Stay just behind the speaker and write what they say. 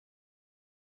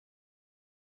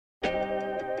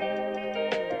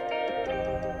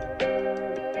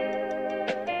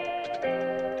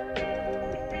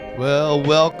Well,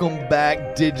 welcome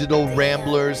back, Digital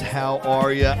Ramblers. How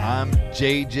are you? I'm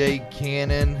JJ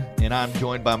Cannon, and I'm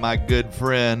joined by my good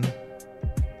friend,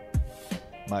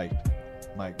 Mike.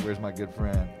 Mike, where's my good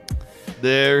friend?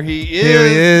 There he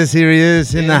is. Here he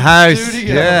is in the house.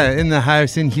 Studio. Yeah, in the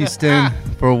house in Houston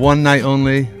for one night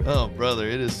only. Oh, brother,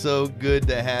 it is so good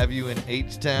to have you in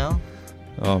H-Town.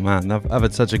 Oh man, I've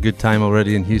had such a good time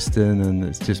already in Houston, and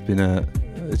it's just been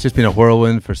a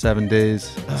whirlwind for 7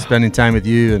 days. Spending time with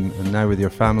you and now with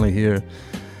your family here.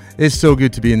 It's so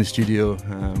good to be in the studio.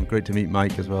 Great to meet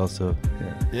Mike as well. So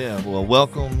yeah. Well,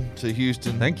 welcome to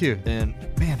Houston. Thank you. And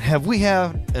man, have we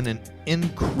had an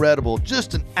incredible,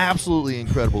 just an absolutely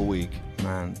incredible week.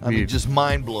 Man, I mean, just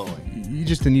mind-blowing. You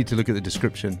just need to look at the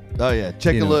description. Oh, yeah.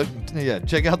 Check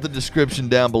out the description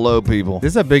down below, people.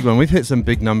 This is a big one. We've hit some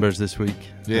big numbers this week.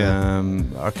 Yeah.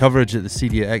 Our coverage at the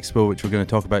CEDIA Expo, which we're going to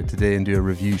talk about today and do a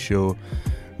review show,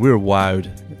 we were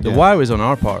wowed. The wow is on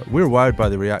our part. We were wowed by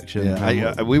the reaction.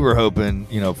 Yeah, we were hoping,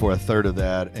 for a third of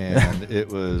that, and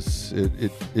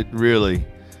it really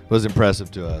was impressive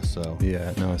to us. So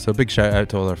so big shout out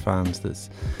to all our fans.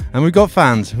 And we got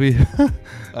fans. We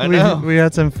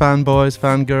had some fanboys,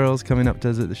 fangirls coming up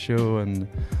to us at the show, and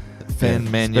fan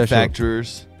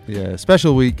manufacturers.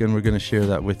 Special week, and we're going to share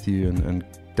that with you and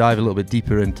dive a little bit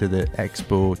deeper into the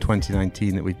Expo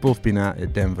 2019 that we've both been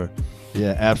at Denver.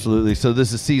 Yeah, absolutely. So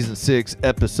this is Season 6,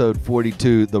 Episode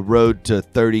 42, The Road to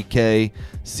 30K,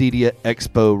 CEDIA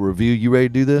Expo Review. You ready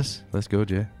to do this? Let's go,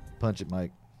 Jay. Punch it,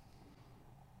 Mike.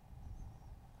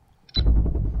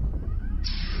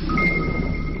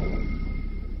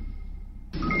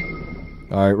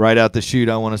 All right out the chute,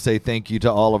 I want to say thank you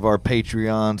to all of our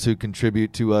Patreons who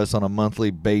contribute to us on a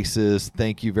monthly basis.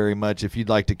 Thank you very much. If you'd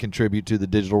like to contribute to the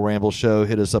Digital Ramble Show,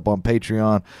 hit us up on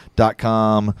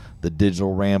patreon.com, the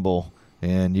Digital Ramble,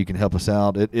 and you can help us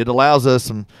out. It allows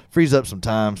us frees up some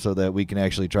time so that we can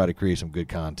actually try to create some good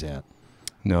content.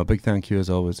 No, big thank you as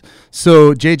always.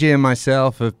 So JJ and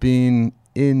myself have been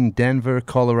in Denver,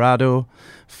 Colorado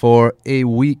for a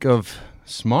week of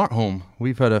smart home.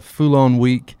 We've had a full-on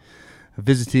week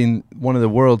visiting one of the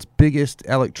world's biggest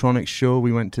electronics show.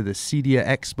 We went to the CEDIA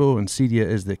Expo, and CEDIA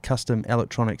is the Custom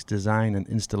Electronics Design and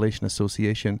Installation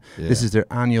Association. Yeah. This is their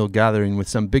annual gathering with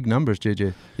some big numbers,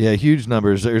 JJ. Yeah, huge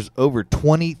numbers. There's over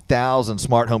 20,000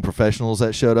 smart home professionals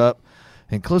that showed up,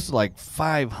 and close to like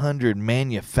 500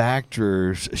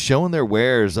 manufacturers showing their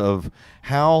wares of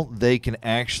how they can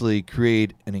actually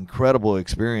create an incredible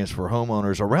experience for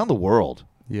homeowners around the world.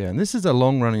 Yeah, and this is a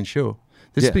long-running show.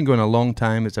 This has been going a long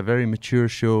time. It's a very mature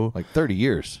show. Like 30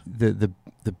 years. The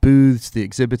booths, the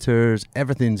exhibitors,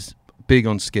 everything's big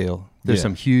on scale. There's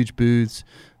some huge booths.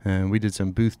 We did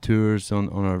some booth tours on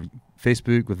our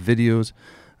Facebook with videos.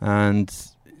 And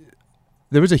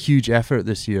there was a huge effort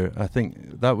this year. I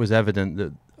think that was evident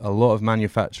that a lot of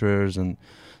manufacturers and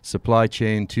supply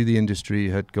chain to the industry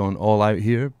had gone all out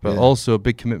here, but also a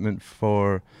big commitment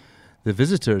for the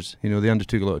visitors. They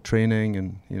undertook a lot of training,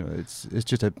 and it's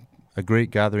just a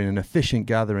great gathering, an efficient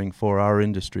gathering for our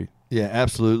industry. Yeah,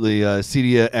 absolutely.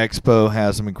 CEDIA Expo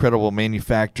has some incredible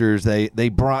manufacturers. They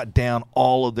brought down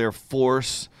all of their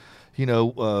force,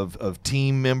 of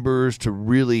team members to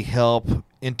really help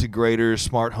integrators,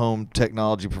 smart home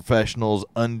technology professionals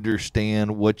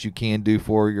understand what you can do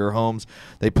for your homes.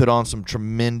 They put on some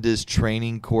tremendous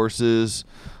training courses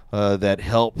that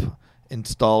help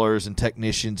installers and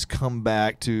technicians come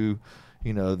back to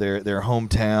their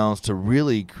hometowns to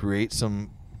really create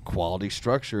some quality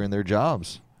structure in their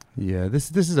jobs. Yeah,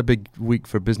 this is a big week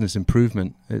for business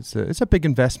improvement. It's a big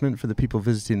investment for the people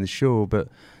visiting the show, but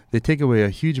they take away a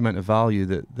huge amount of value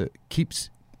that keeps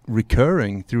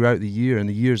recurring throughout the year and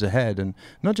the years ahead, and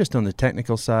not just on the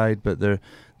technical side, but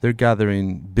they're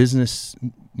gathering business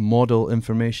model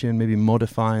information, maybe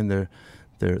modifying their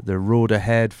road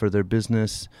ahead for their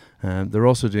business. They're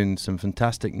also doing some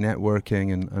fantastic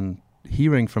networking and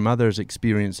hearing from others'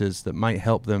 experiences that might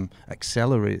help them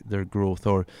accelerate their growth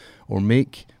or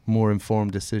make more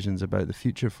informed decisions about the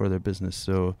future for their business.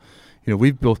 So,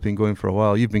 we've both been going for a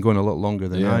while. You've been going a lot longer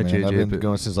than I, JJ. I've been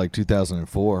going since like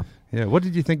 2004. Yeah, what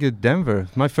did you think of Denver?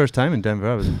 My first time in Denver,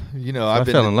 I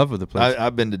fell in love with the place.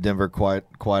 I've been to Denver quite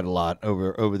a lot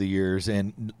over the years,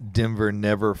 and Denver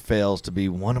never fails to be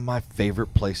one of my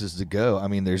favorite places to go. I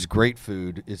mean, there's great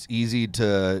food. It's easy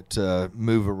to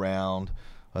move around.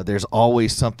 There's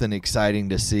always something exciting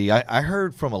to see. I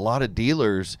heard from a lot of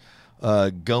dealers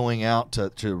going out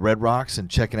to Red Rocks and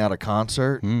checking out a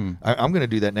concert. I'm going to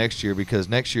do that next year, because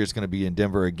next year it's going to be in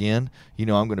Denver again. I'm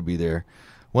going to be there.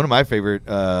 One of my favorite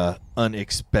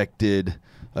unexpected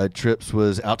trips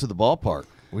was out to the ballpark.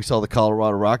 We saw the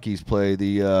Colorado Rockies play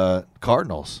the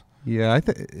Cardinals. Yeah, I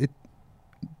think it.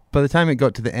 By the time it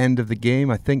got to the end of the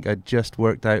game, I think I just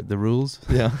worked out the rules.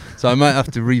 Yeah. So I might have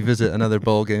to revisit another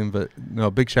ball game. But no,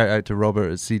 big shout out to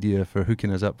Robert at CEDIA for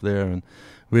hooking us up there, and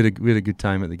we had a good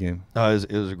time at the game.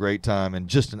 It was a great time and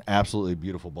just an absolutely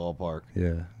beautiful ballpark.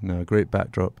 Yeah, no, great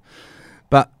backdrop.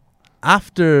 But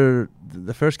after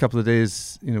the first couple of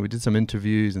days, we did some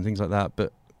interviews and things like that.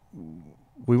 But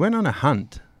we went on a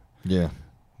hunt. Yeah.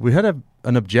 We had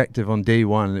an objective on day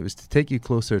one, and it was to take you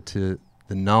closer to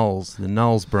the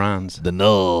Nulls brands. The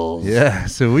Nulls. Yeah,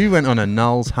 so we went on a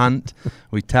Nulls hunt.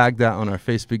 We tagged that on our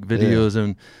Facebook videos,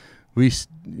 and we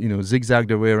zigzagged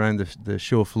our way around the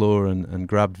show floor and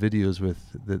grabbed videos with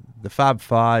the Fab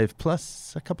Five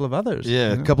plus a couple of others.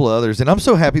 Yeah, a couple of others. And I'm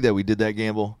so happy that we did that,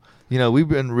 Gamble. We've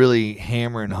been really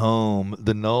hammering home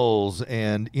the Nulls,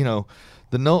 and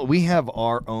we have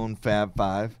our own Fab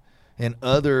Five. And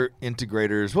other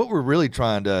integrators, what we're really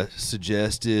trying to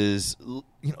suggest is,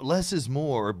 less is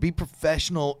more. Be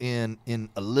professional in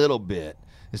a little bit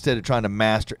instead of trying to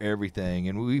master everything.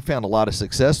 And we found a lot of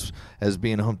success as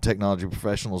being home technology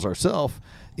professionals ourselves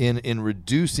in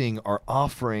reducing our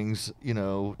offerings,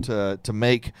 to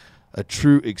make a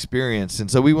true experience.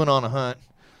 And so we went on a hunt,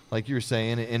 like you were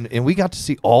saying, and we got to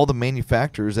see all the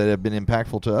manufacturers that have been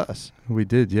impactful to us. We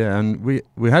did, yeah. And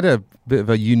we had a bit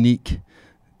of a unique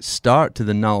start to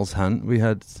the Nulls hunt.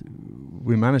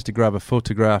 We managed to grab a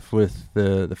photograph with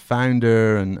the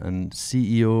founder and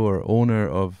CEO or owner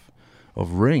of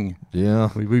Ring. Yeah,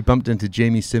 we bumped into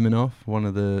Jamie Siminoff, one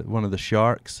of the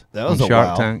sharks. That was on a Shark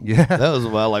wow. Tank. Yeah, that was a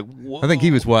wow. Like, whoa. I think he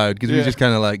was wild because we just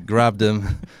kind of like grabbed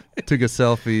him, took a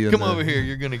selfie. Come over here.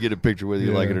 You're gonna get a picture whether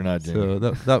you like it or not, Jamie.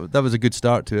 So that was a good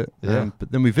start to it. Yeah.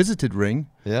 But then we visited Ring.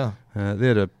 Yeah. They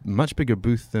had a much bigger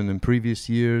booth than in previous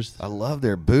years. I love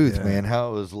their booth, man. How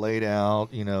it was laid out.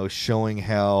 Showing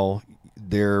how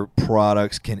their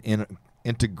products can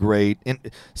integrate.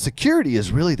 And security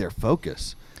is really their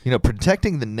focus.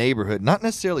 Protecting the neighborhood, not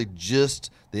necessarily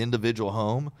just the individual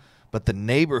home, but the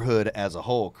neighborhood as a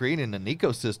whole, creating an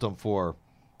ecosystem for,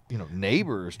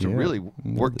 neighbors to really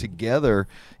work together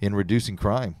in reducing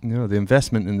crime. The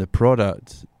investment in the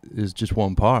product is just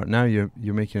one part. Now you're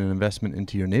making an investment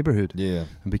into your neighborhood, and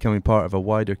becoming part of a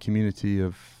wider community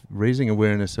of raising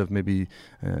awareness of maybe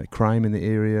crime in the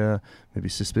area, maybe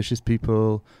suspicious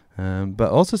people. But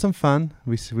also some fun.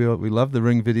 We love the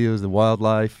Ring videos, the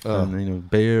wildlife, and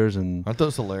bears and. Aren't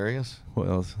those hilarious? What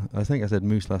else? I think I said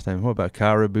moose last time. What about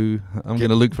caribou? I'm going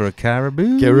to look for a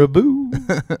caribou. Caribou.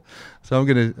 So I'm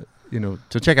going to,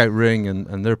 to check out Ring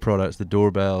and their products, the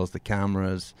doorbells, the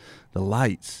cameras, the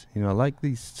lights. I like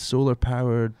these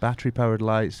solar-powered, battery-powered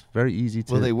lights. Very easy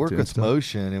to. Well, they work with install.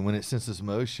 motion, and when it senses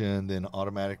motion, then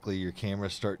automatically your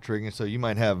cameras start triggering. So you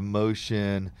might have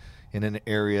motion in an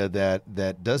area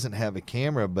that doesn't have a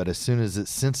camera, but as soon as it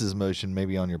senses motion,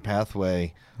 maybe on your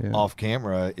pathway off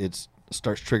camera, it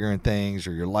starts triggering things,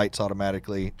 or your lights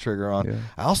automatically trigger on.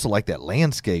 I also like that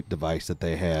landscape device that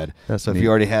they had. So if you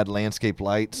already had landscape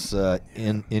lights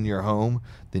in your home,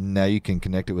 then now you can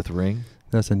connect it with Ring.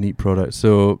 That's a neat product.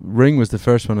 So Ring was the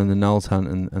first one in the Nulls hunt,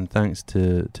 and thanks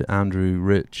to Andrew,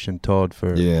 Rich, and Todd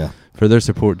for their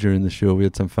support during the show. We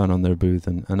had some fun on their booth,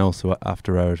 and also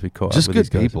after hours we caught just up with good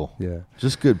these guys. people. Yeah,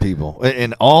 just good people,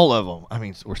 and all of them. I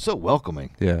mean, we're so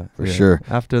welcoming. Yeah, for sure.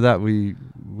 After that, we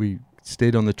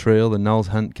stayed on the trail. The Nulls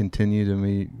hunt continued, and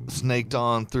we snaked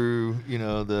on through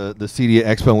the CEDIA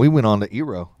Expo, and we went on to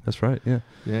Eero. That's right. Yeah.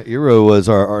 Eero was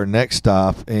our next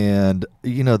stop, and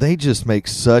they just make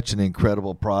such an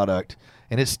incredible product,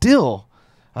 and it's still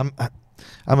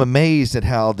I'm amazed at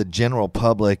how the general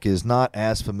public is not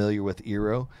as familiar with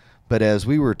Eero. But as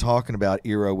we were talking about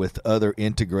Eero with other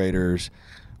integrators,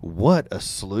 what a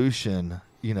solution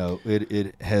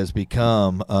it has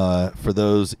become for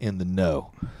those in the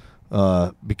know.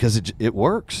 Because it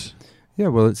works. Yeah,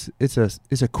 well, it's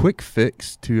a quick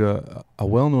fix to a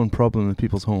well-known problem in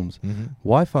people's homes. Mm-hmm.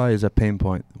 Wi-Fi is a pain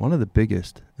point, one of the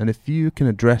biggest. And if you can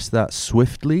address that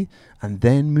swiftly and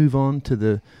then move on to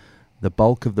the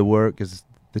bulk of the work is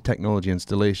the technology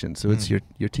installation. So it's your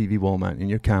TV wall mounting,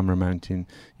 your camera mounting,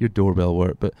 your doorbell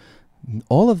work. But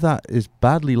all of that is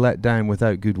badly let down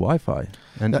without good Wi-Fi.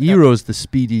 And Eero's the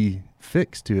speedy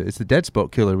fix to it. It's the dead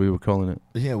spot killer, we were calling it.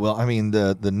 Yeah, well, I mean,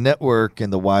 the network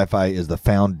and the Wi-Fi is the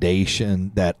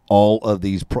foundation that all of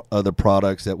these other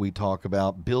products that we talk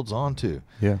about builds onto.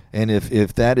 Yeah. And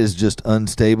if that is just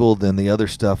unstable, then the other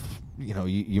stuff,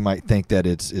 you might think that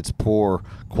it's poor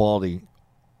quality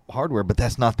hardware, but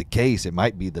that's not the case. It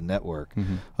might be the network.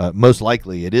 Mm-hmm. Most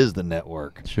likely it is the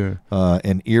network. Sure.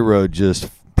 And Eero just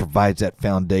provides that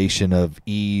foundation of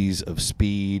ease, of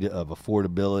speed, of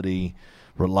affordability,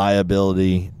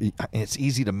 reliability. It's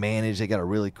easy to manage. They got a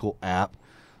really cool app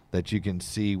that you can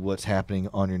see what's happening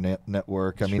on your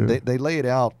network. I mean, they lay it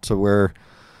out to where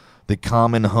the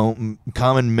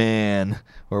common man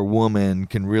or woman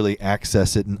can really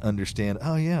access it and understand,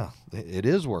 oh, yeah, it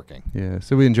is working. Yeah,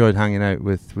 so we enjoyed hanging out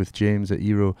with James at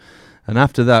Eero. And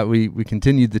after that, we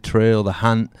continued the trail. The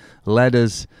hunt led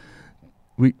us.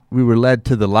 We were led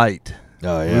to the light.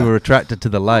 Oh, yeah. We were attracted to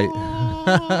the light.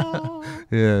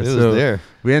 Yeah, It so was there.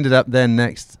 we ended up then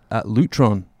next at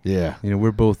Lutron. Yeah. You know,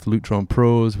 we're both Lutron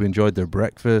pros. We enjoyed their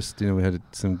breakfast. You know, we had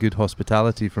some good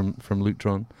hospitality from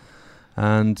Lutron.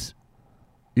 And,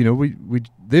 you know,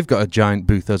 they've got a giant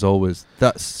booth as always.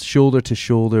 That's shoulder to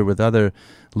shoulder with other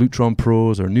Lutron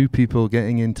pros or new people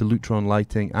getting into Lutron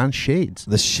lighting and shades.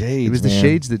 The shades, It was the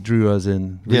shades that drew us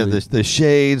in. Really. Yeah, the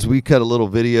shades. We cut a little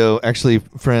video. Actually,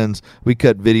 friends, we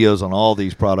cut videos on all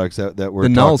these products that were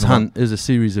the talking Nulls about. Hunt is a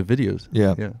series of videos.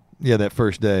 Yeah, that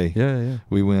first day. Yeah.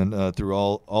 We went through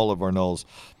all of our Nulls.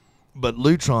 But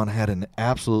Lutron had an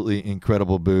absolutely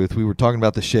incredible booth. We were talking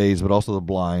about the shades, but also the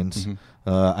blinds.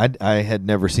 Mm-hmm. I had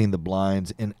never seen the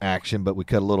blinds in action, but we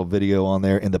cut a little video on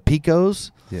there. And the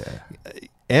Picos, Yeah.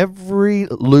 every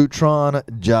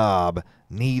Lutron job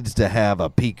needs to have a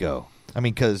Pico. I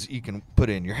mean, because you can put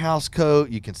it in your house coat,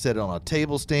 you can set it on a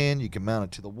table stand, you can mount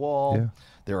it to the wall. Yeah.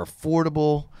 They're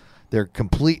affordable. They're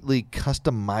completely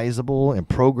customizable and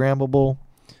programmable.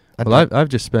 Well, I've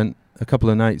just spent a couple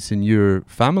of nights in your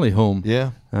family home.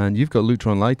 Yeah. And you've got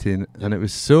Lutron lighting, and it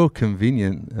was so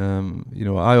convenient. You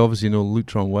know, I obviously know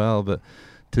Lutron well, but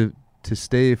to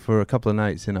stay for a couple of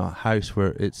nights in a house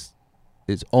where it's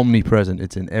omnipresent,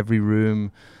 it's in every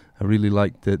room. I really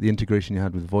liked the integration you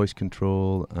had with voice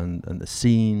control and the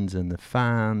scenes and the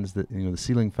fans, the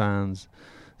ceiling fans.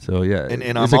 So yeah, and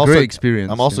it's a great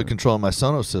experience. I'm also controlling my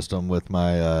Sonos system with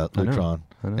my Lutron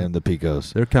I know. and the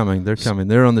Picos. They're coming.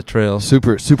 They're on the trail.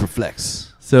 Super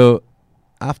flex. So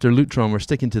after Lutron, we're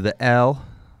sticking to the L,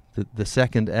 the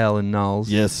second L in Nulls.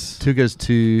 Yes. Took us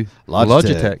to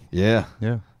Logitech. Yeah.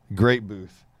 Yeah. Great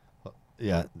booth.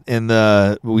 Yeah. And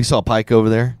we saw Pike over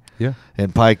there. Yeah.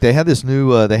 And Pike, they had this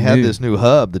new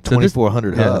hub, the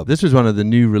 2400 Yeah, hub. this was one of the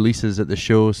new releases at the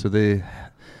show. So they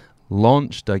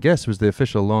launched, I guess, was the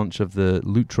official launch of the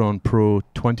Lutron Pro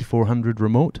 2400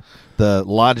 remote. The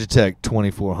Logitech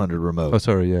 2400 remote. Oh,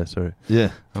 sorry.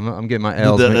 Yeah. I'm getting my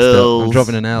L's The mixed up. L's. I'm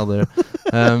dropping an L there.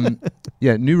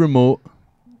 Yeah, new remote.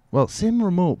 Well, same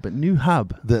remote, but new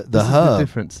hub. The This hub. is the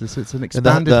difference. It's an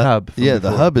expanded hub. from Yeah,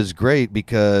 the before. hub is great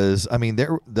because, I mean,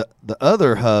 the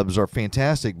other hubs are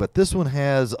fantastic, but this one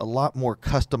has a lot more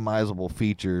customizable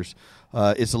features.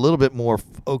 It's a little bit more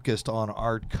focused on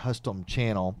our custom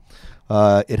channel.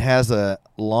 It has a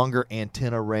longer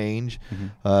antenna range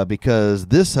because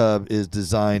this hub is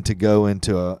designed to go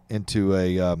into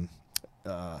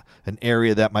an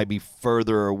area that might be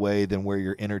further away than where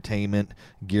your entertainment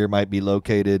gear might be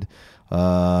located.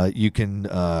 You can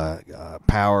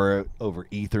power it over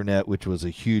Ethernet, which was a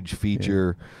huge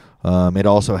feature. It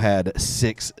also had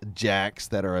 6 jacks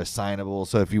that are assignable.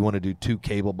 So if you want to do 2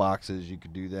 cable boxes, you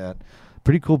could do that.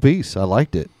 Pretty cool piece. I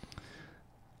liked it.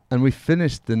 And we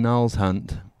finished the Nulls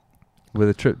Hunt with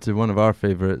a trip to one of our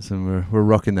favorites, and we're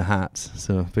rocking the hats.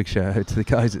 So big shout out to the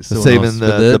guys at Sonos. Saving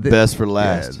the best for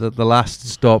last. Yeah, the last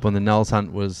stop on the Nulls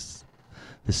Hunt was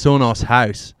the Sonos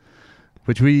house,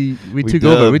 which we took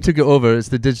over. dubbed. We took it over. It's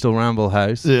the Digital Ramble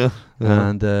house. Yeah.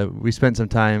 And we spent some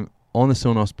time on the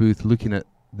Sonos booth looking at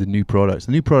the new products.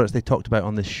 The new products they talked about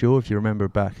on this show, if you remember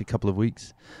back a couple of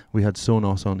weeks, we had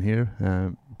Sonos on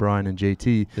here, Brian and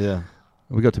JT. Yeah.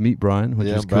 We got to meet Brian, which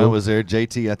was Brian cool. was there.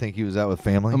 JT, I think he was out with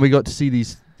family. And we got to see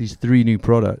these 3 new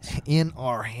products. In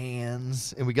our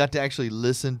hands, and we got to actually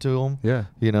listen to them. Yeah.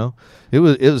 You know, it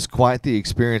was quite the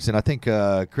experience, and I think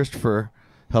Christopher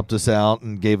helped us out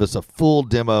and gave us a full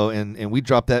demo, and we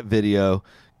dropped that video.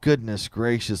 Goodness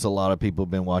gracious, a lot of people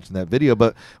have been watching that video,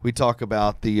 but we talk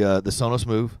about the Sonos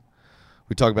Move.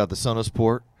 We talk about the Sonos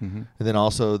Port, and then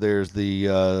also there's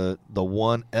the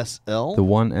One SL. The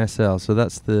One SL. So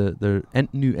that's their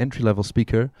new entry-level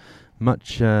speaker,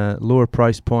 much lower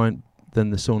price point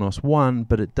than the Sonos One,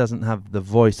 but it doesn't have the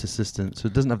voice assistant, so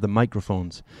it doesn't have the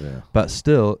microphones. Yeah. But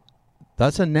still,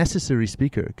 that's a necessary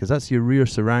speaker because that's your rear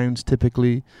surrounds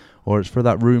typically, or it's for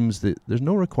that rooms that there's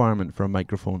no requirement for a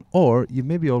microphone, or you've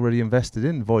maybe already invested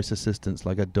in voice assistants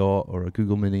like a Dot or a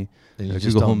Google Mini, And you or a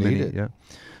just Google don't Home need Mini. it. Yeah.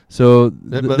 So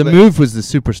the Move was the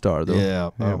superstar, though.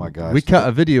 Yeah. Oh my gosh. We cut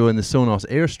a video in the Sonos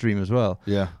Airstream as well.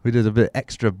 Yeah. We did a bit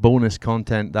extra bonus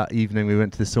content that evening. We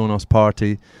went to the Sonos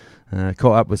party,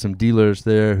 Caught up with some dealers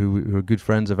there who are good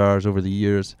friends of ours over the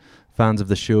years, fans of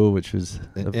the show, which was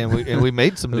and we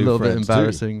made some a new little bit friends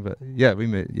embarrassing, but yeah,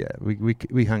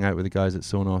 we hang out with the guys at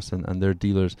Sonos and their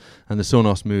dealers, and the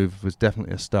Sonos move was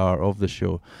definitely a star of the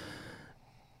show.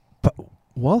 But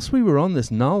whilst we were on this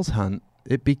Nulls hunt,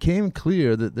 it became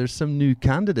clear that there's some new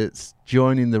candidates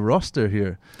joining the roster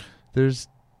here.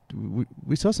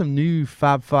 We saw some new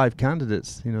Fab 5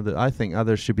 candidates, that I think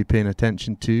others should be paying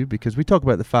attention to, because we talk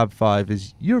about the Fab 5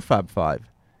 as your Fab 5.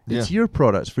 It's your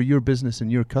products for your business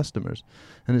and your customers.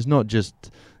 And it's not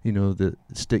just, the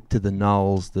stick to the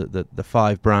Nulls, the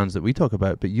 5 brands that we talk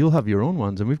about, but you'll have your own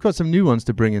ones. And we've got some new ones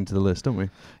to bring into the list, don't we?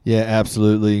 Yeah,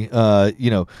 absolutely.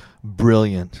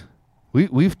 Brilliant.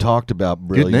 We've talked about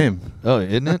Brilliant. Good name. Oh,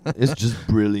 isn't it? It's just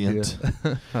brilliant.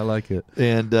 Yeah. I like it.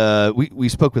 And we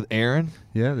spoke with Aaron.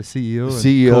 Yeah, the CEO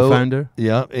and co-founder.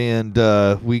 Yeah,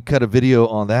 and we cut a video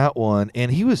on that one, and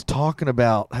he was talking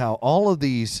about how all of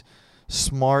these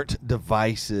smart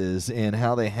devices and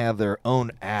how they have their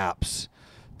own apps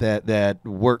that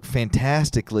work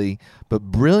fantastically, but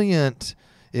Brilliant,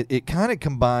 it kind of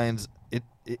combines,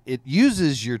 it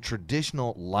uses your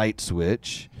traditional light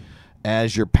switch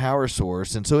as your power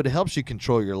source, and so it helps you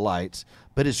control your lights,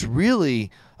 but it's really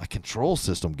a control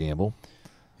system, Gamble.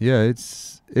 Yeah,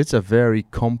 it's a very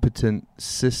competent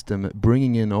system at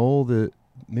bringing in all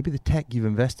maybe the tech you've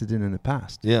invested in the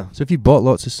past. Yeah. So if you've bought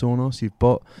lots of Sonos, you've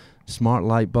bought smart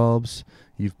light bulbs,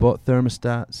 you've bought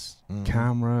thermostats,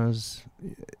 cameras,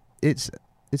 it's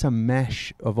a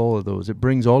mesh of all of those. It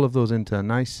brings all of those into a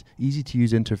nice,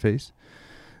 easy-to-use interface.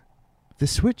 The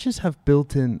switches have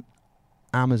built-in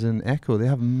Amazon Echo. They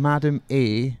have Madam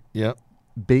A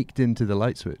baked into the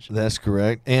light switch. That's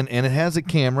correct. And it has a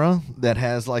camera that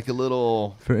has like a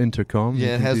little... For intercom.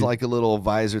 Yeah, it has like a little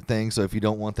visor thing, so if you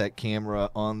don't want that camera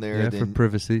on there... Yeah, then for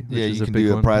privacy. Yeah, you can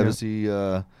do a privacy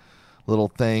little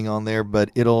thing on there, but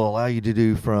it'll allow you to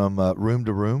do from room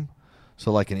to room,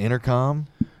 so like an intercom.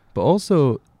 But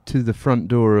also to the front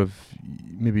door of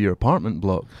maybe your apartment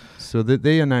block. So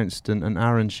they announced, and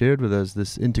Aaron shared with us,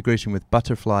 this integration with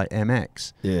Butterfly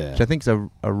MX, which I think is a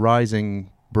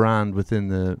rising brand within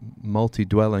the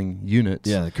multi-dwelling units.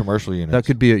 Yeah, the commercial units. That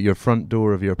could be at your front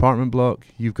door of your apartment block.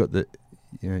 You've got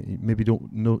you maybe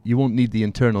don't know, you won't need the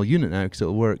internal unit now because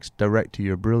it works direct to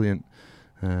your Brilliant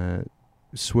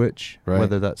switch,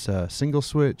 whether that's a single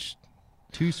switch,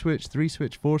 2 switch, 3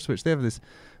 switch, 4 switch. They have this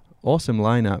awesome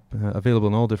lineup available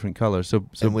in all different colors. So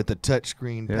and with the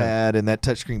touchscreen pad, and that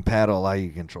touchscreen pad will allow you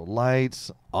to control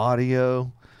lights,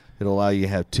 audio. It'll allow you to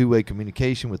have two-way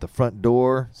communication with the front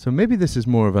door. So maybe this is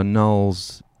more of a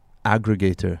Nulls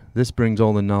aggregator. This brings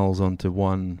all the Nulls onto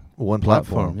one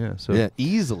platform. Yeah, so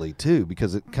easily too,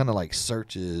 because it kind of like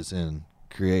searches and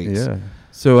creates. Yeah.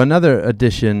 So another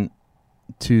addition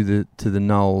to the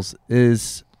Nulls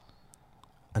is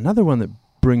another one that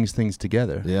brings things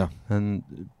together. Yeah.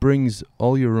 And brings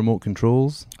all your remote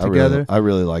controls together. I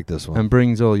really like this one. And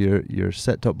brings all your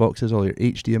set-top boxes, all your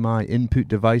HDMI input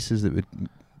devices that would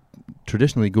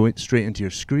traditionally go straight into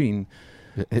your screen.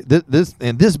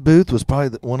 This booth was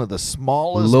probably one of the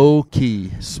smallest,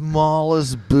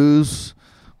 smallest booths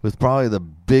with probably the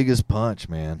biggest punch,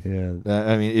 man. Yeah.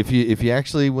 I mean, if you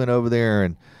actually went over there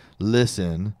and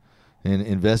listened and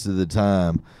invested the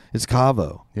time, it's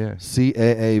Cavo. Yeah.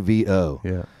 CAAVO.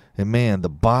 Yeah. And man, the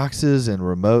boxes and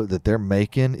remote that they're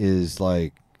making is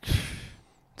like,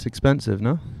 it's expensive,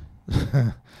 no?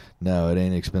 No, it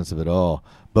ain't expensive at all.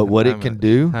 But what it can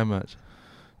do... How much?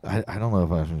 I don't know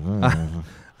if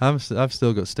I've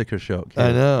still got sticker shock.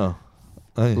 I know.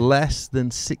 Less than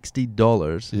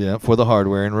 $60. Yeah, for the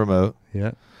hardware and remote.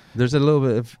 Yeah. There's a little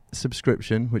bit of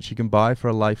subscription, which you can buy for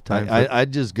a lifetime.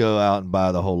 I'd just go out and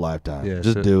buy the whole lifetime. Yeah,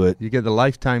 just do it. You get the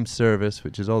lifetime service,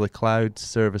 which is all the cloud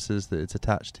services that it's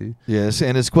attached to. Yes,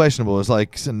 and it's questionable. It's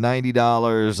like $90,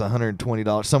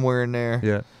 $120, somewhere in there.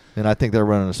 Yeah. And I think they're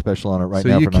running a special on it right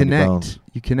now for 90 bones.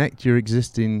 You connect your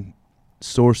existing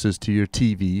sources to your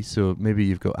TV. So maybe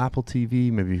you've got Apple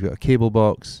TV, maybe you've got a cable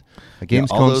box, a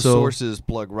games console. All those sources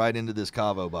plug right into this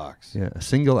Cavo box. Yeah, a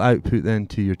single output then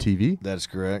to your TV. That's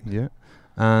correct. Yeah.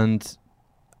 And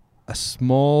a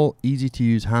small,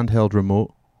 easy-to-use handheld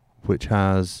remote, which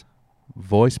has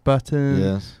voice button.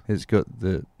 Yes. It's got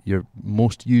your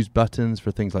most used buttons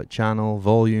for things like channel,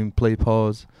 volume, play,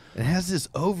 pause. It has this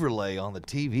overlay on the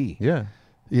TV. Yeah.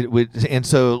 And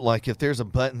so, like, if there's a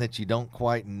button that you don't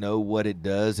quite know what it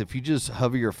does, if you just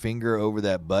hover your finger over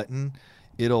that button,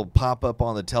 it'll pop up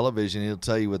on the television. It'll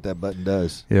tell you what that button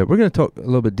does. Yeah, we're going to talk a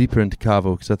little bit deeper into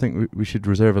Cavo because I think we should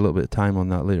reserve a little bit of time on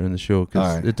that later in the show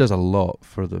because it does a lot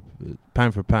for the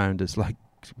pound for pound. It's like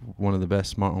one of the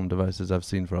best smart home devices I've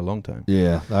seen for a long time.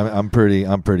 Yeah, I'm pretty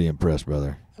impressed,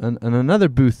 brother. And another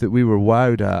booth that we were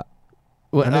wowed at,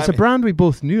 and it's a brand we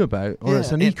both knew about, or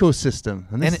it's an ecosystem.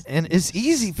 And it's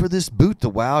easy for this booth to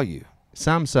wow you.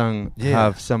 Samsung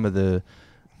have some of the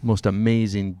most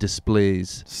amazing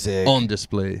displays on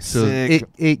display. So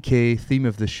 8K theme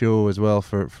of the show as well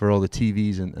for all the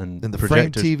TVs and the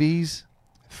projectors. frame TVs.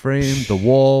 Frame, the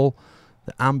wall,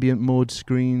 the ambient mode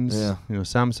screens. Yeah. You know,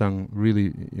 Samsung really,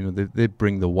 they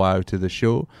bring the wow to the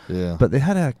show. Yeah. But they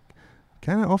had a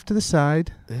kind of off to the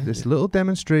side, this little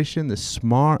demonstration, this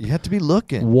smart You have to be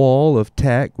looking. wall of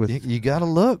tech with You got to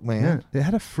look, man. yeah, they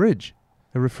had a fridge,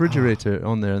 a refrigerator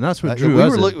on there, and that's what we drew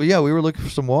us were in. we were looking for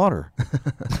some water.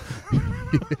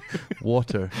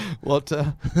 Water.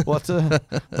 Water.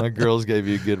 My girls gave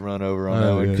you a good run over on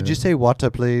that one. Yeah, Could you say water,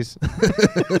 please?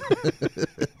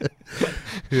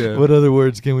 Yeah. What other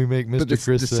words can we make Mr. But the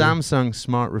Chris say? Samsung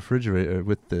smart refrigerator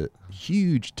with the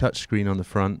huge touchscreen on the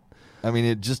front. I mean,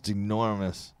 it's just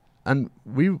enormous. And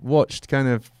we watched kind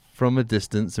of from a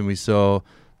distance, and we saw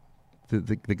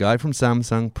the guy from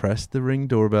Samsung press the Ring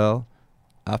doorbell.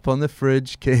 Up on the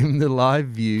fridge came the live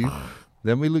view.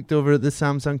 Then we looked over at the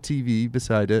Samsung TV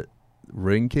beside it.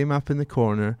 Ring came up in the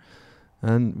corner.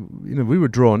 And, we were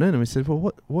drawn in, and we said,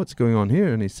 well, what's going on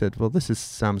here? And he said, well, this is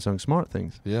Samsung Smart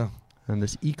Things. Yeah. And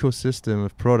this ecosystem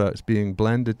of products being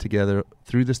blended together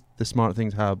through the Smart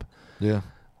Things hub. Yeah.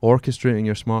 Orchestrating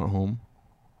your smart home.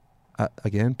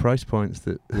 Again, price points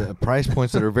that price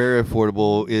points that are very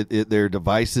affordable. They're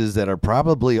devices that are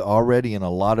probably already in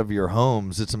a lot of your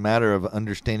homes. It's a matter of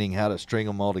understanding how to string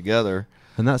them all together.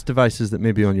 And that's devices that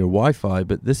may be on your Wi-Fi,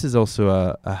 but this is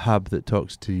also a hub that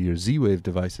talks to your Z-Wave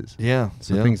devices. Yeah.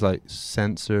 So things like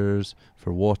sensors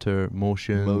for water,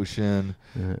 motion,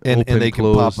 and they can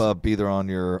close. pop up either on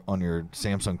your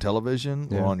Samsung television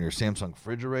or on your Samsung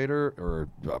refrigerator, or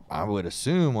I would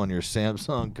assume on your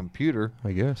Samsung computer.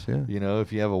 I guess, yeah.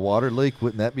 If you have a water leak,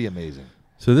 wouldn't that be amazing?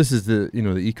 So this is the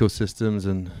the ecosystems,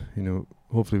 and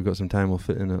hopefully we've got some time. We'll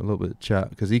fit in a little bit of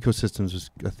chat, because ecosystems was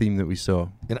a theme that we saw.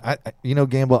 And I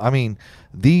Gamble, I mean,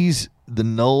 the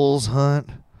Knowles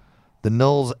hunt, the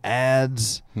Knowles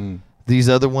ads. These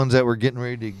other ones that we're getting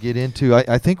ready to get into,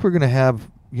 I think we're going to have,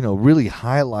 really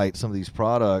highlight some of these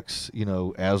products,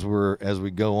 as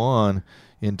we go on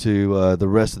into the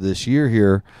rest of this year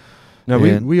here. Now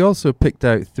we also picked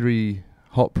out 3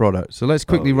 hot products. So let's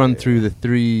quickly run through the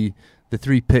three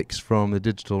picks from the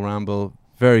Digital Ramble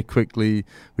very quickly.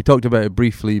 We talked about it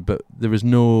briefly, but there was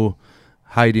no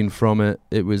hiding from it.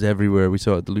 It was everywhere. We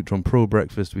saw it at the Lutron Pro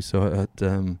breakfast. We saw it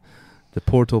at the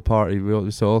Portal party.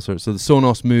 We saw all sorts. So the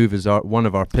Sonos Move is one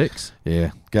of our picks.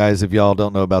 Yeah. Guys, if y'all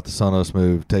don't know about the Sonos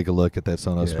Move, take a look at that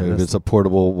Sonos Move. It's a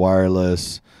portable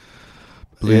wireless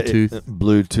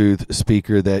Bluetooth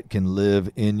speaker that can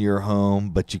live in your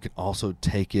home, but you can also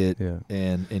take it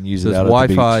and use it out at the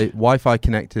beach. Wi-Fi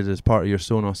connected as part of your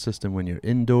Sonos system when you're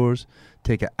indoors.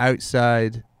 Take it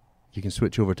outside. You can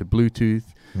switch over to Bluetooth.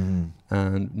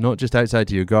 And not just outside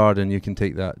to your garden, you can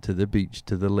take that to the beach,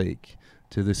 to the lake,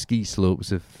 to the ski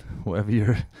slopes, if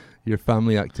whatever your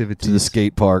family activities. To the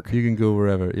skate park. You can go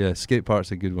wherever. Yeah, skate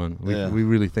park's a good one. We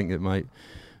really think it might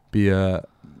be a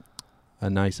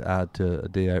nice add to a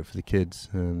day out for the kids,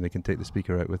 and they can take the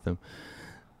speaker out with them.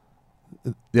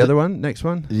 The other one, next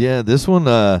one? Yeah, this one,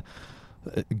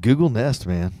 Google Nest,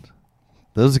 man.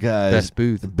 Those guys. Best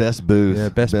booth. Yeah,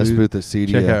 best booth at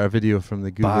CEDIA. Check out our video from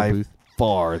the Google booth.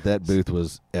 Far, that booth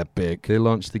was epic. They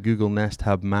launched the Google Nest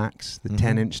Hub Max, the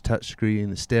 10-inch touchscreen,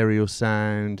 the stereo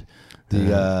sound,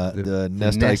 the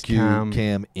Nest IQ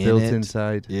cam built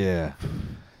inside. Yeah,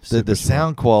 the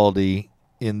sound quality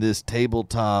in this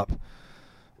tabletop,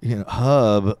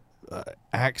 hub,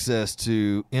 access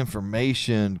to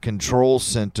information control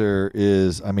center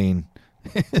is. I mean,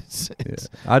 it's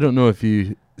I don't know if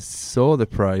you saw the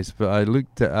price, but I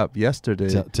looked it up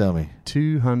yesterday. Tell me.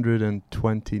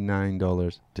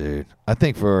 $229. Dude, I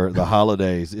think for the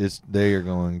holidays, they are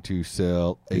going to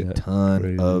sell a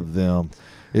ton of them.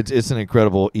 It's an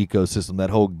incredible ecosystem. That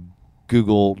whole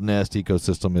Google Nest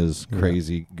ecosystem is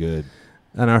crazy good.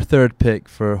 And our third pick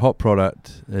for hot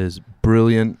product is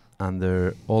Brilliant, and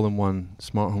their all-in-one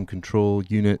smart home control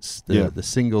units. The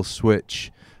single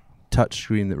switch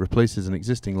touchscreen that replaces an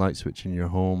existing light switch in your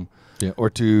home. Yeah, or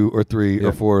 2 or 3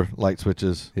 or 4 light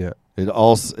switches. Yeah. It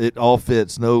all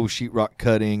fits. No sheetrock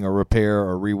cutting or repair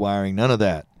or rewiring. None of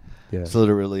that. Yeah. It's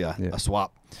literally a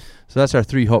swap. So that's our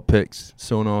 3 hot picks: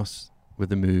 Sonos with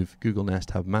the Move, Google Nest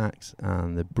Hub Max,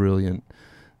 and the Brilliant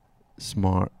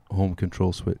smart home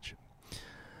control switch.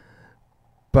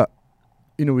 But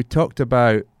we talked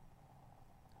about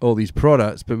all these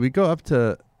products, but we got up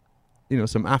to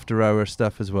some after-hour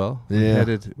stuff as well.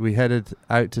 Yeah. We headed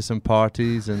out to some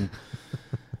parties, and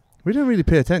we didn't really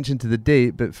pay attention to the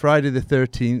date, but Friday the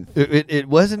 13th. It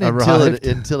wasn't arrived.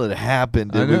 until it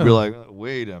happened that we were like,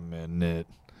 wait a minute,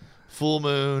 full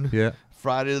moon. Yeah.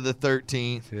 Friday the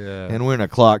 13th. Yeah. And we're in a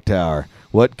clock tower.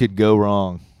 What could go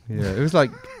wrong? Yeah, it was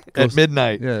like at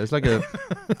midnight. Yeah, it's like a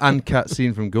uncut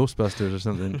scene from Ghostbusters or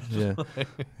something. Yeah.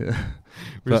 Yeah.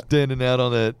 We're standing out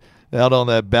on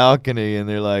that balcony, and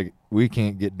they're like, we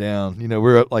can't get down.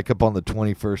 We're up on the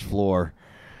 21st floor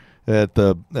at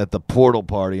the Portal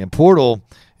party, and Portal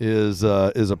is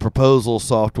a proposal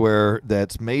software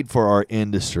that's made for our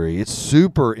industry. It's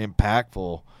super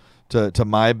impactful to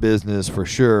my business for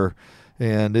sure.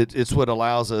 And it's what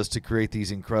allows us to create these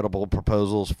incredible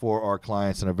proposals for our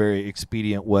clients in a very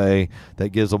expedient way that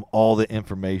gives them all the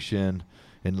information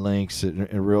and links in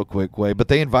a real quick way. But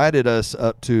they invited us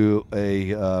up to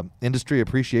a industry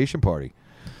appreciation party,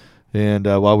 and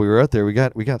while we were out there, we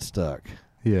got stuck.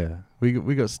 Yeah,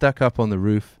 we got stuck up on the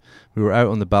roof. We were out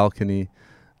on the balcony,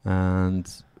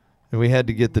 and we had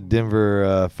to get the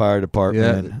Denver Fire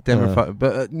Department. Yeah, Denver Fire.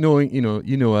 But knowing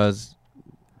us.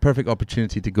 Perfect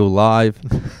opportunity to go live.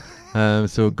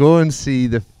 So go and see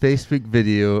the Facebook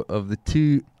video of the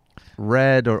two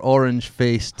red or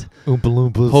orange-faced Oompa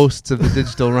Loompas hosts of the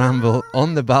Digital Ramble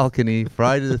on the balcony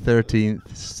Friday the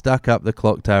 13th, stuck up the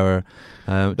clock tower.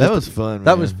 That was fun.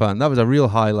 That was fun. That was a real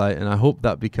highlight, and I hope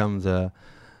that becomes I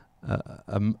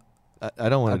don't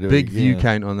want to do big it view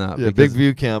count on that. Yeah, big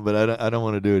view count, but I don't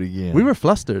want to do it again. We were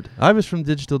flustered. I was from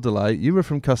Digital Delight. You were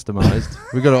from Customized.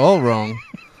 We got it all wrong.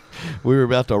 We were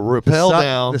about to rappel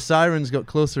down. The sirens got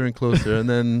closer and closer, and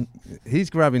then he's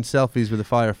grabbing selfies with the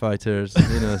firefighters.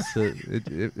 So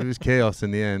it was chaos in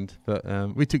the end. But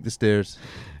we took the stairs,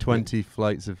 20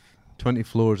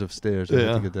 floors of stairs. We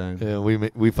had to go down. Yeah,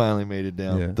 we finally made it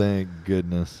down. Yeah. Thank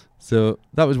goodness. So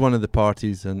that was one of the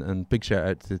parties, and big shout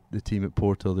out to the team at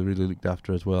Portal. They really looked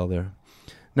after us well there.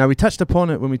 Now, we touched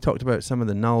upon it when we talked about some of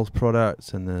the Null's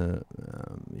products and the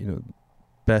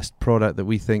best product that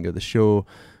we think at the show.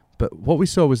 But what we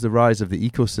saw was the rise of the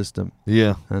ecosystem.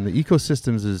 Yeah. And the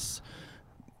ecosystems is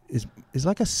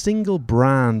like a single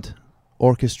brand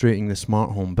orchestrating the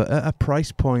smart home, but at a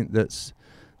price point that's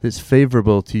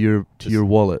favorable to your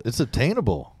wallet. It's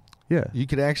attainable. Yeah. You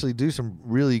could actually do some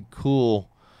really cool,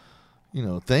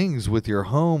 things with your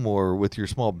home or with your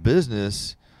small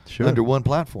business under one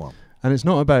platform. And it's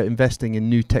not about investing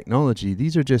in new technology.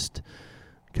 These are just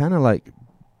kind of like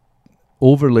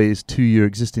overlays to your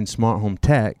existing smart home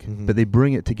tech, but they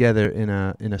bring it together in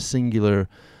a singular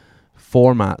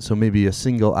format. So maybe a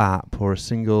single app or a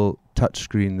single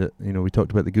touchscreen that, we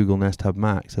talked about the Google Nest Hub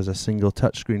Max as a single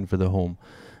touchscreen for the home,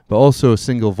 but also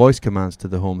single voice commands to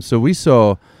the home. So we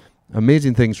saw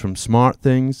amazing things from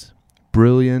SmartThings,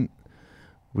 brilliant.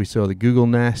 We saw the Google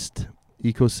Nest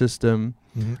ecosystem.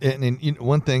 And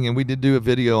one thing, and we did do a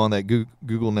video on that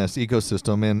Google Nest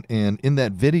ecosystem, and in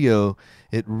that video,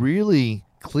 it really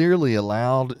clearly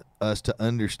allowed us to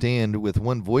understand with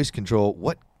one voice control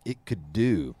what it could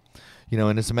do.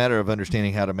 And it's a matter of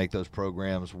understanding how to make those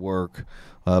programs work.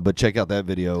 But check out that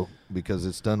video because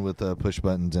it's done with push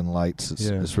buttons and lights.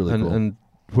 It's really cool. And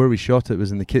where we shot it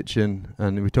was in the kitchen,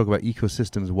 and we talk about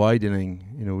ecosystems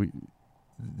widening.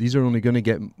 These are only going to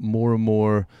get more and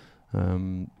more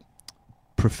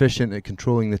proficient at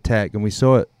controlling the tech, and we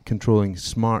saw it controlling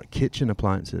smart kitchen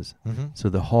appliances. So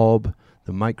the hob,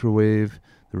 the microwave,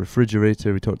 the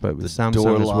refrigerator we talked about with the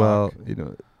Samsung as well.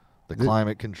 The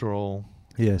climate control.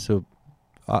 Yeah, so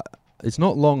it's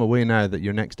not long away now that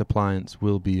your next appliance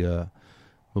will be a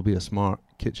smart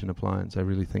kitchen appliance. I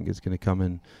really think it's going to come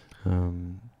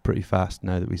in pretty fast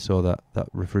now that we saw that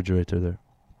refrigerator there.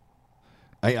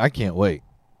 I can't wait.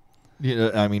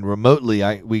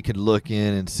 Remotely, we could look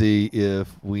in and see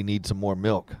if we need some more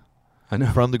milk. I know.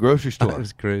 From the grocery store. That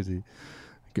was crazy.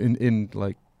 In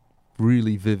like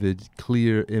really vivid,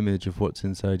 clear image of what's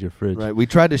inside your fridge. Right. We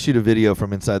tried to shoot a video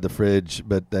from inside the fridge,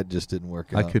 but that just didn't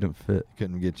work out. I couldn't fit.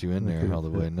 Couldn't get you in there all the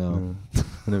way. No.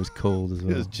 And it was cold as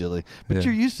well. It was chilly. But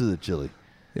you're used to the chili.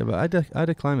 Yeah, but I'd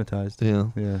acclimatized. Yeah.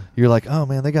 Yeah. You're like, oh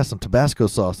man, they got some Tabasco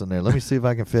sauce in there. Let me see if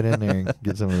I can fit in there and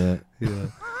get some of that. Yeah.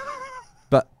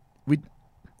 But we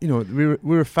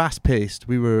were fast paced.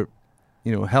 We were,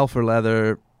 hell for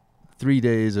leather, 3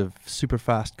 days of super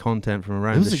fast content from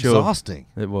around the show. It was exhausting.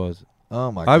 It was.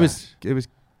 Oh my gosh. It was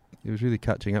really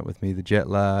catching up with me, the jet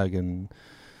lag and.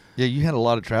 Yeah, you had a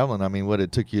lot of traveling.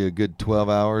 It took you a good 12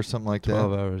 hours, something like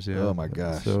 12 that? 12 hours, yeah. Oh my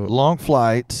gosh. So long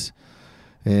flights.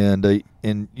 And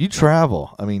you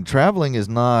travel. Traveling is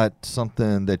not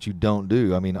something that you don't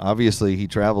do. Obviously he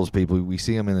travels people. We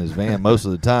see him in his van most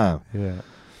of the time. Yeah.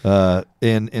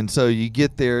 And so you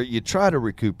get there, you try to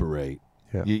recuperate.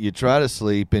 Yeah. You try to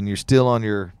sleep, and you're still on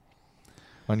your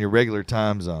regular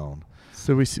time zone.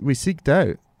 So we seeked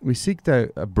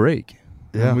out a break.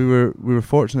 Yeah. And we were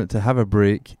fortunate to have a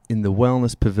break in the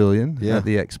Wellness Pavilion at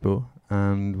the Expo,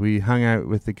 and we hung out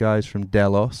with the guys from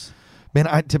Delos.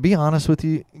 Man, to be honest with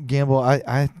you, Gamble,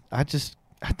 I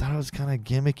thought it was kind of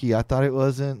gimmicky. I thought it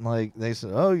wasn't like they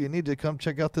said, "Oh, you need to come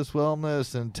check out this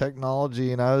wellness and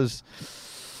technology," and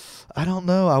I don't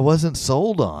know, I wasn't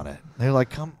sold on it. They're like,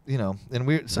 "Come, you know," and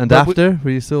we. And after,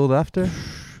 were you sold after?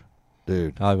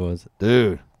 Dude, I was.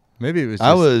 Dude, maybe it was.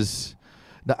 I was.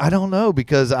 I don't know,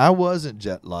 because I wasn't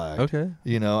jet lagged. Okay.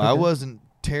 You know, Okay. I wasn't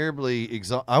terribly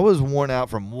exhausted. I was worn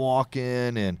out from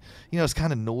walking, and it's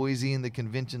kind of noisy in the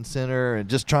convention center, and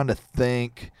just trying to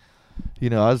think. I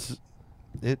was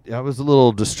a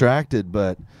little distracted,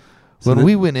 but when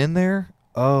we went in there,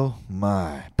 oh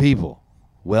my, people,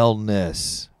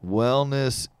 wellness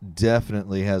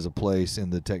definitely has a place in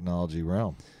the technology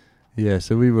realm. Yeah,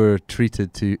 so we were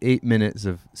treated to 8 minutes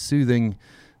of soothing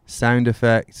sound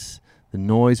effects. The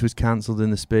noise was cancelled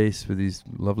in the space with these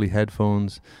lovely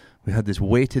headphones. We had this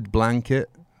weighted blanket,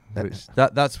 which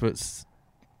that's what's.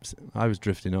 I was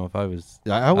drifting off. I was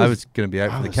going to be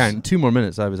out for the count. In 2 more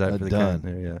minutes, I was out for the count.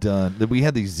 There, Done. We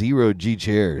had these 0G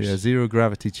chairs. Yeah, zero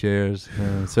gravity chairs.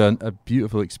 So a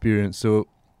beautiful experience. So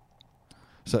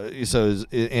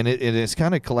it's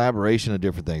kind of collaboration of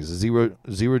different things. The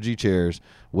zero G chairs,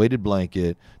 weighted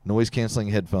blanket, noise canceling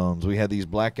headphones. We had these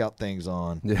blackout things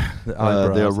on. Yeah, the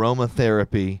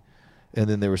aromatherapy, and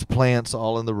then there was plants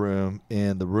all in the room,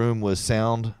 and the room was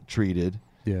sound treated.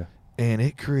 Yeah, and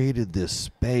it created this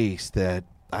space that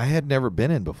I had never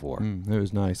been in before. It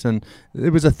was nice, and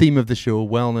it was a theme of the show: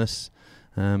 wellness,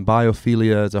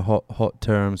 biophilia is a hot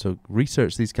term. So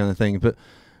research these kind of things, but.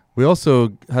 We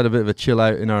also had a bit of a chill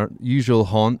out in our usual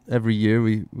haunt. Every year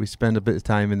we spend a bit of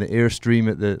time in the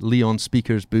Airstream at the Leon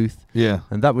Speakers booth. Yeah.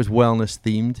 And that was wellness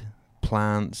themed.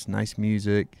 Plants, nice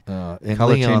music, and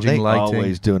color-changing Leon, lighting. They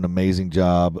always do an amazing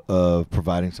job of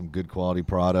providing some good quality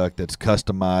product that's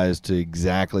customized to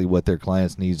exactly what their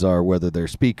clients' needs are, whether they're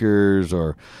speakers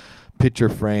or picture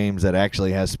frames that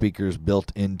actually has speakers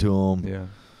built into them. Yeah.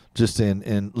 Just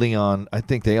in Leon, I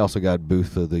think they also got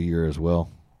booth of the year as well.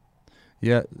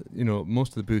 Yeah, most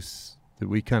of the booths that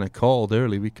we kind of called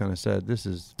early, we kind of said, this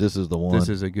is the one. This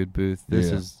is a good booth. This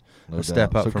is a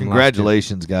step up so from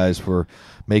congratulations, guys, for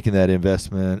making that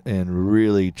investment and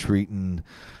really treating,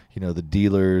 the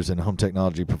dealers and home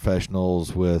technology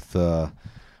professionals with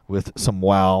some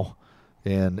wow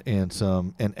and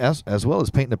as well as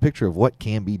painting a picture of what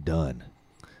can be done.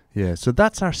 Yeah, so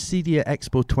that's our CEDIA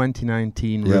Expo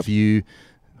 2019 review.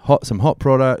 Some hot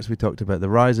products. We talked about the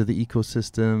rise of the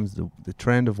ecosystems, the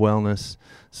trend of wellness.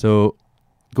 So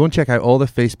go and check out all the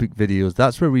Facebook videos.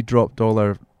 That's where we dropped all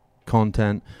our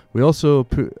content. We also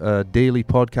put a daily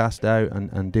podcast out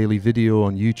and daily video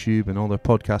on YouTube and all their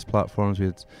podcast platforms. We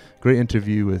had a great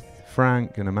interview with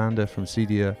Frank and Amanda from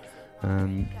CEDIA.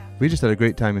 And we just had a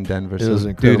great time in Denver. It was an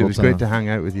incredible dude, it was time. great to hang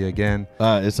out with you again.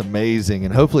 It's amazing.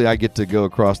 And hopefully I get to go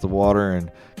across the water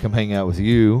and come hang out with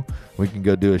you. We can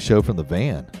go do a show from the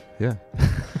van. Yeah.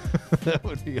 That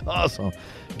would be awesome.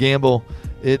 Gamble,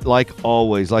 it like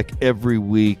always, like every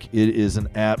week, it is an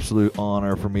absolute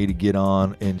honor for me to get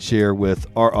on and share with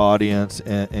our audience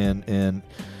and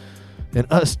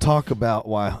us talk about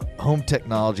why home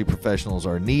technology professionals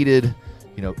are needed,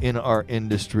 in our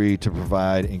industry to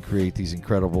provide and create these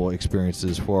incredible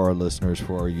experiences for our listeners,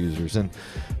 for our users. And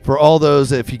for all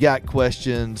those, if you got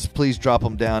questions, please drop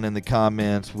them down in the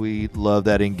comments. We love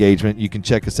that engagement. You can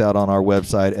check us out on our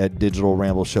website at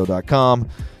digitalrambleshow.com.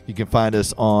 You can find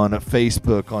us on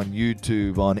Facebook, on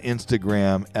YouTube, on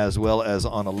Instagram, as well as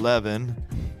on 11.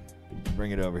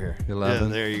 Bring it over here. 11.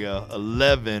 Yeah, there you go.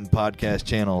 11 podcast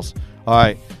channels. All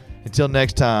right. Until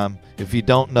next time, if you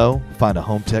don't know, find a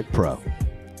Home Tech Pro.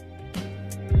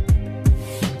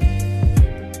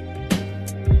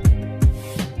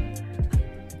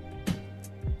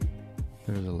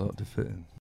 There's a lot to fit in.